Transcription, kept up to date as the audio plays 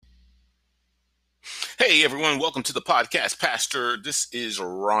Hey everyone, welcome to the podcast, Pastor. This is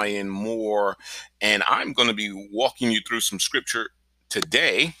Ryan Moore, and I'm going to be walking you through some scripture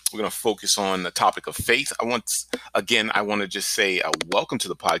today. We're going to focus on the topic of faith. I want to just say welcome to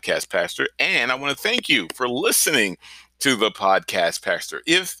the podcast, Pastor, and I want to thank you for listening to the podcast, Pastor.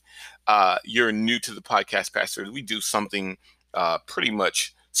 If you're new to the podcast, Pastor, we do something pretty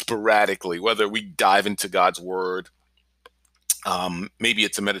much sporadically, whether we dive into God's Word. Maybe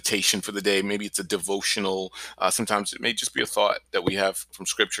it's a meditation for the day. Maybe it's a devotional. Sometimes it may just be a thought that we have from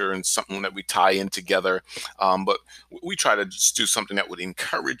scripture and something that we tie in together. But we try to just do something that would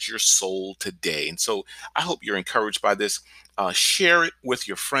encourage your soul today. And so I hope you're encouraged by this. Share it with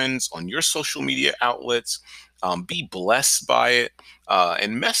your friends on your social media outlets. Be blessed by it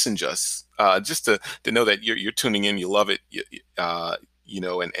and message us just to know that you're tuning in. You love it.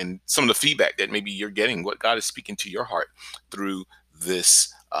 And some of the feedback that maybe you're getting, what God is speaking to your heart through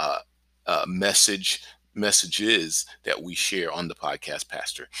this messages that we share on the podcast,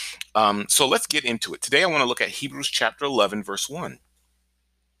 Pastor. So let's get into it. Today I want to look at Hebrews chapter 11, verse 1.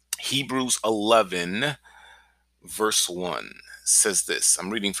 Hebrews 11, verse 1 says this. I'm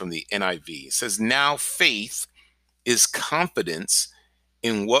reading from the NIV. It says, "Now faith is confidence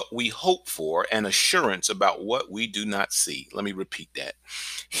in what we hope for and assurance about what we do not see." Let me repeat that.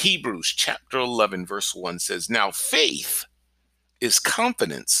 Hebrews chapter 11, verse 1 says, "Now faith is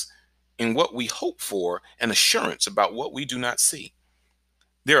confidence in what we hope for and assurance about what we do not see."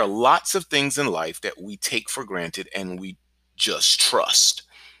 There are lots of things in life that we take for granted and we just trust.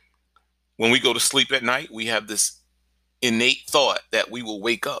 When we go to sleep at night, we have this innate thought that we will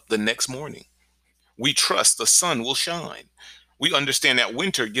wake up the next morning. We trust the sun will shine. We understand that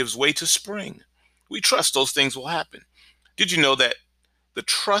winter gives way to spring. We trust those things will happen. Did you know that the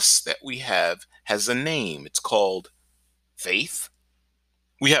trust that we have has a name? It's called faith.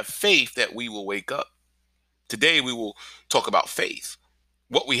 We have faith that we will wake up. Today we will talk about faith.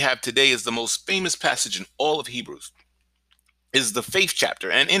 What we have today is the most famous passage in all of Hebrews, is the faith chapter.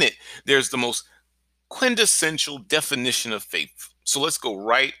 And in it, there's the most quintessential definition of faith. So let's go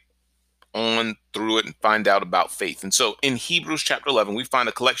right on through it and find out about faith. And so in Hebrews chapter 11, we find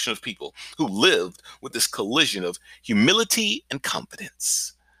a collection of people who lived with this collision of humility and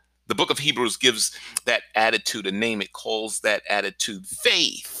confidence. The book of Hebrews gives that attitude a name. It calls that attitude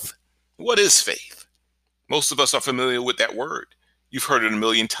faith. What is faith? Most of us are familiar with that word. You've heard it a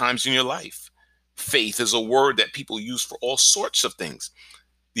million times in your life. Faith is a word that people use for all sorts of things.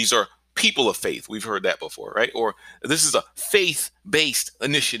 These are people of faith. We've heard that before, right? Or this is a faith-based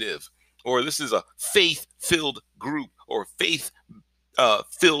initiative, or this is a faith-filled group, or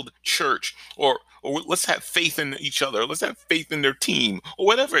faith-filled church, or let's have faith in each other. Let's have faith in their team, or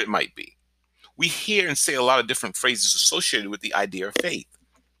whatever it might be. We hear and say a lot of different phrases associated with the idea of faith.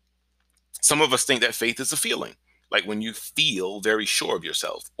 Some of us think that faith is a feeling, like when you feel very sure of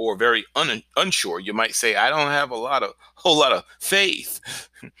yourself or very unsure. You might say, "I don't have a whole lot of faith."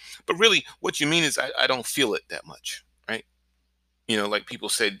 But really, what you mean is, I don't feel it that much, right? Like people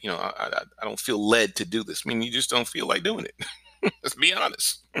said, I don't feel led to do this. I mean, you just don't feel like doing it. Let's be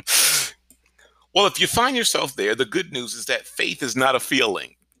honest. Well, if you find yourself there, the good news is that faith is not a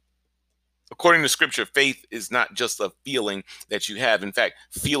feeling. According to scripture, faith is not just a feeling that you have. In fact,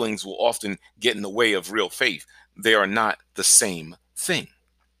 feelings will often get in the way of real faith. They are not the same thing.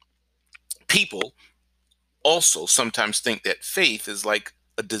 People also sometimes think that faith is like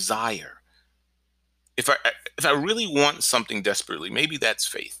a desire. If I really want something desperately, maybe that's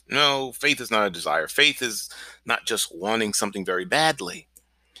faith. No, faith is not a desire. Faith is not just wanting something very badly.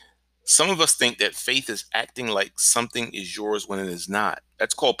 Some of us think that faith is acting like something is yours when it is not.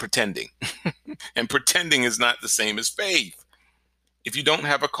 That's called pretending. And pretending is not the same as faith. If you don't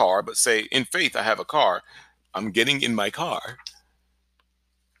have a car, but say, "In faith, I have a car," I'm getting in my car,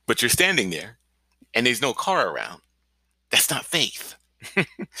 but you're standing there and there's no car around. That's not faith.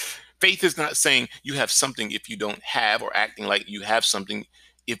 Faith is not saying you have something if you don't have, or acting like you have something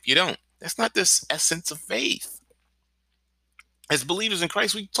if you don't. That's not this essence of faith. As believers in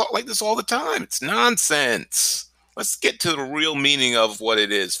Christ, we talk like this all the time. It's nonsense. Let's get to the real meaning of what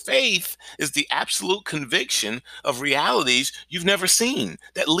it is. Faith is the absolute conviction of realities you've never seen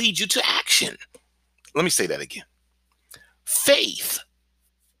that lead you to action. Let me say that again. Faith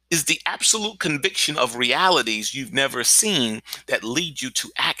is the absolute conviction of realities you've never seen that lead you to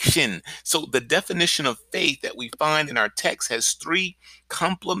action. So the definition of faith that we find in our text has three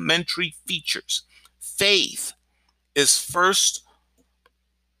complementary features. Faith is first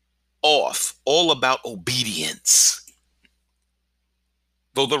off all about obedience.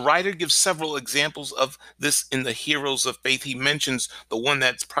 Though the writer gives several examples of this in the heroes of faith, he mentions the one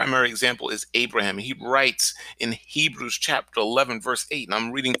that's primary example is Abraham. He writes in Hebrews chapter 11, verse 8, and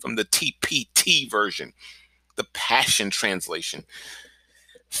I'm reading from the TPT version, the Passion Translation.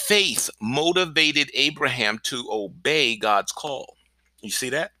 Faith motivated Abraham to obey God's call. You see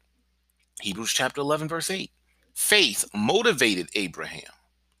that? Hebrews chapter 11, verse 8. Faith motivated Abraham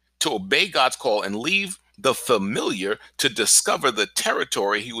to obey God's call and leave the familiar to discover the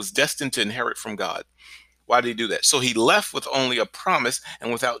territory he was destined to inherit from God. Why did he do that? So he left with only a promise,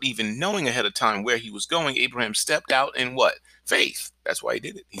 and without even knowing ahead of time where he was going, Abraham stepped out in what? Faith. That's why he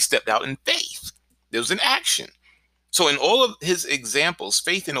did it. He stepped out in faith. There was an action. So in all of his examples,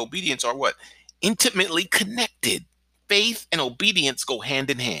 faith and obedience are what? Intimately connected. Faith and obedience go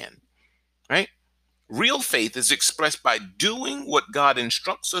hand in hand, right? Real faith is expressed by doing what God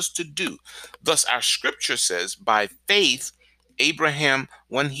instructs us to do. Thus, our scripture says, by faith, Abraham,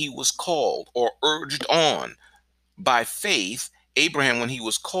 when he was called or urged on, by faith, Abraham, when he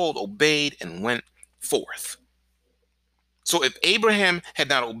was called, obeyed and went forth. So if Abraham had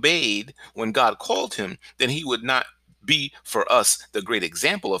not obeyed when God called him, then he would not be for us the great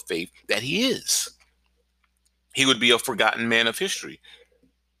example of faith that he is. He would be a forgotten man of history,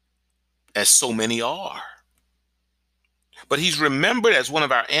 as so many are. But he's remembered as one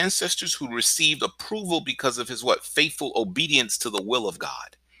of our ancestors who received approval because of his what? Faithful obedience to the will of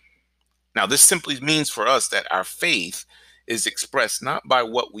God. Now, this simply means for us that our faith is expressed not by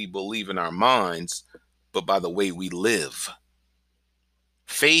what we believe in our minds, but by the way we live.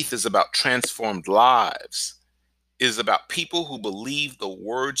 Faith is about transformed lives. It is about people who believe the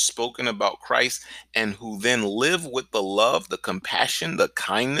words spoken about Christ and who then live with the love, the compassion, the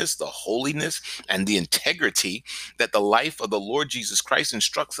kindness, the holiness, and the integrity that the life of the Lord Jesus Christ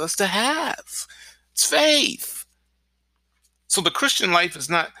instructs us to have. It's faith. So the Christian life is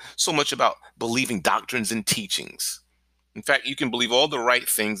not so much about believing doctrines and teachings. In fact, you can believe all the right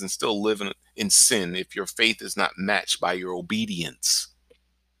things and still live in sin if your faith is not matched by your obedience.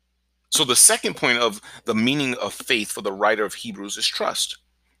 So the second point of the meaning of faith for the writer of Hebrews is trust.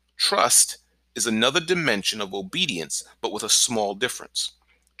 Trust is another dimension of obedience, but with a small difference.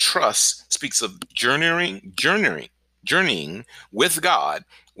 Trust speaks of journeying with God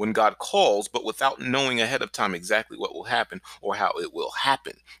when God calls, but without knowing ahead of time exactly what will happen or how it will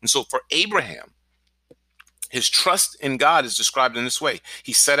happen. And so for Abraham, his trust in God is described in this way.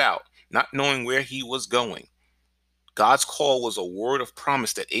 He set out, not knowing where he was going. God's call was a word of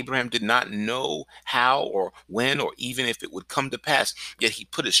promise that Abraham did not know how or when or even if it would come to pass. Yet he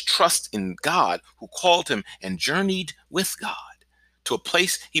put his trust in God who called him and journeyed with God to a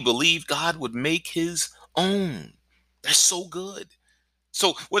place he believed God would make his own. That's so good.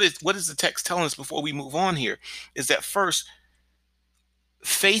 So what is the text telling us before we move on here is that first,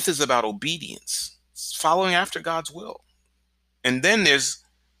 faith is about obedience. It's following after God's will. And then there's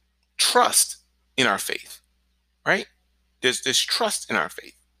trust in our faith. Right? There's trust in our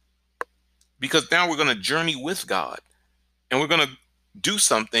faith because now we're going to journey with God and we're going to do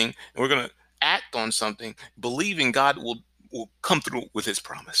something and we're going to act on something, believing God will come through with his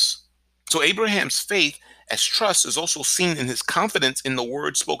promise. So Abraham's faith as trust is also seen in his confidence in the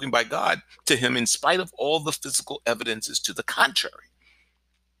word spoken by God to him in spite of all the physical evidences to the contrary.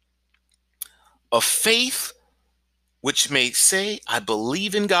 A faith which may say, I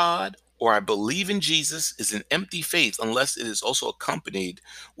believe in God, or I believe in Jesus is an empty faith unless it is also accompanied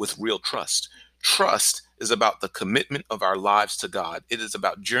with real trust. Trust is about the commitment of our lives to God. It is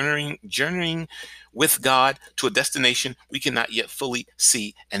about journeying with God to a destination we cannot yet fully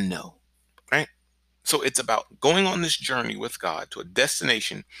see and know, right? So it's about going on this journey with God to a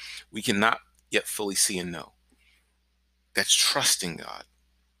destination we cannot yet fully see and know. That's trusting God.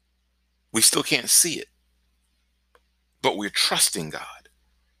 We still can't see it, but we're trusting God.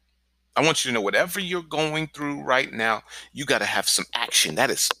 I want you to know whatever you're going through right now, you got to have some action. That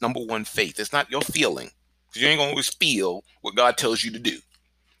is number one, faith. It's not your feeling, because you ain't going to always feel what God tells you to do.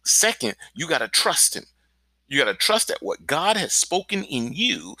 Second, you got to trust him. You got to trust that what God has spoken in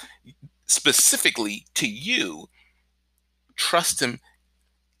you, specifically to you, trust him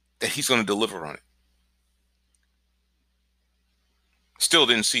that he's going to deliver on it. Still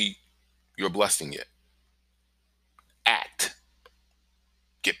didn't see your blessing yet. Act.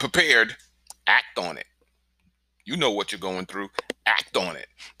 Get prepared. Act on it. You know what you're going through. Act on it.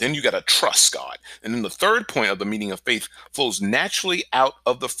 Then you got to trust God. And then the third point of the meaning of faith flows naturally out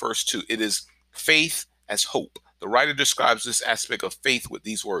of the first two. It is faith as hope. The writer describes this aspect of faith with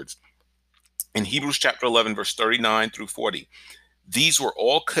these words. In Hebrews chapter 11, verse 39 through 40, These were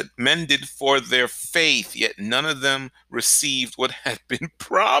all commended for their faith, yet none of them received what had been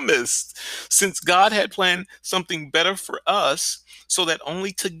promised, since God had planned something better for us, so that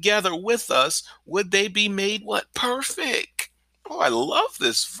only together with us would they be made what? Perfect. Oh, I love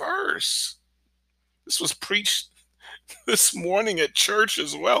this verse. This was preached this morning at church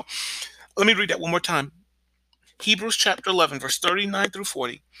as well. Let me read that one more time. Hebrews chapter 11, verse 39 through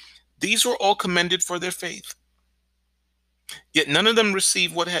 40. These were all commended for their faith, yet none of them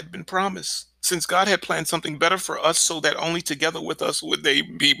received what had been promised, since God had planned something better for us, so that only together with us would they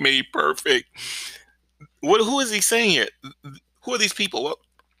be made perfect. Who is he saying here? Who are these people? Well,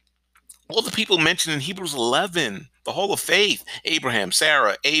 all the people mentioned in Hebrews 11, the whole of faith: Abraham,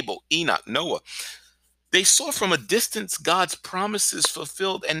 Sarah, Abel, Enoch, Noah. They saw from a distance God's promises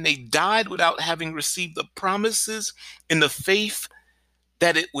fulfilled, and they died without having received the promises in the faith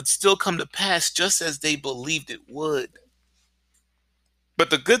that it would still come to pass just as they believed it would. But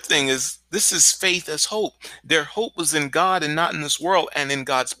the good thing is, this is faith as hope. Their hope was in God and not in this world, and in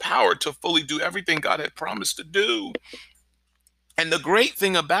God's power to fully do everything God had promised to do. And the great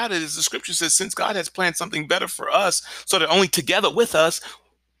thing about it is the scripture says, since God has planned something better for us, so that only together with us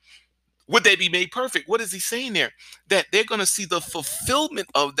would they be made perfect. What is he saying there? That they're going to see the fulfillment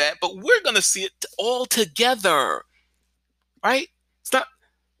of that, but we're going to see it all together, right? It's not,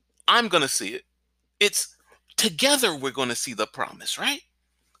 I'm going to see it. It's together we're going to see the promise, right?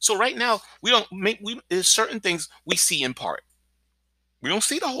 So right now, there's certain things we see in part. We don't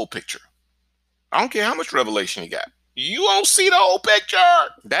see the whole picture. I don't care how much revelation you got. You won't see the whole picture.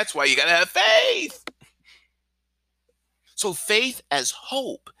 That's why you got to have faith. So faith as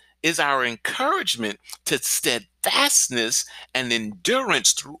hope is our encouragement to steadfastness and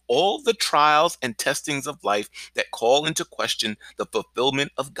endurance through all the trials and testings of life that call into question the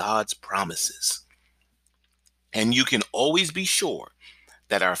fulfillment of God's promises. And you can always be sure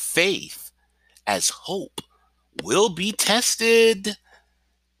that our faith as hope will be tested.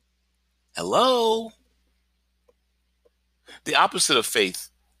 Hello? The opposite of faith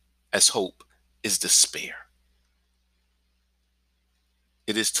as hope is despair.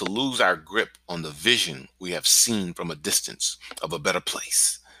 It is to lose our grip on the vision we have seen from a distance of a better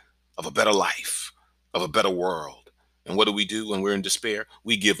place, of a better life, of a better world. And what do we do when we're in despair?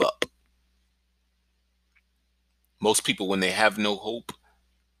 We give up. Most people, when they have no hope,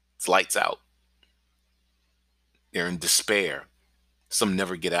 it's lights out. They're in despair. Some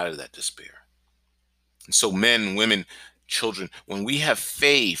never get out of that despair. And so men, women, children, when we have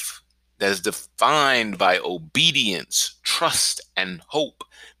faith that is defined by obedience, trust, and hope,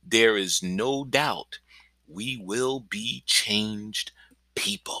 there is no doubt we will be changed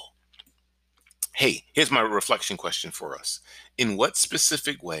people. Hey, here's my reflection question for us. In what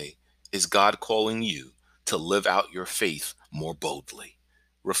specific way is God calling you to live out your faith more boldly?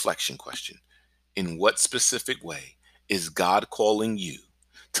 Reflection question. In what specific way is God calling you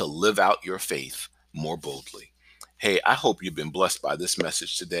to live out your faith more boldly? Hey, I hope you've been blessed by this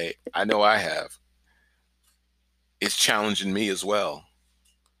message today. I know I have. It's challenging me as well.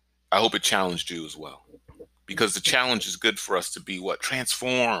 I hope it challenged you as well. Because the challenge is good for us to be what?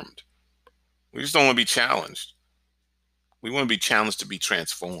 Transformed. We just don't want to be challenged. We want to be challenged to be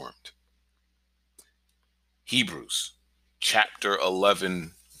transformed. Hebrews chapter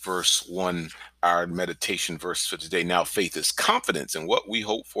 11, verse 1, our meditation verse for today. Now faith is confidence in what we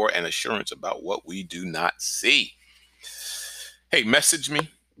hope for and assurance about what we do not see. Hey, message me.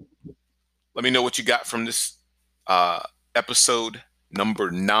 Let me know what you got from this episode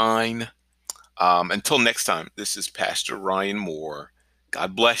number 9. Until next time, this is Pastor Ryan Moore.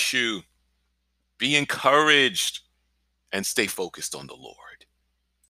 God bless you. Be encouraged and stay focused on the Lord.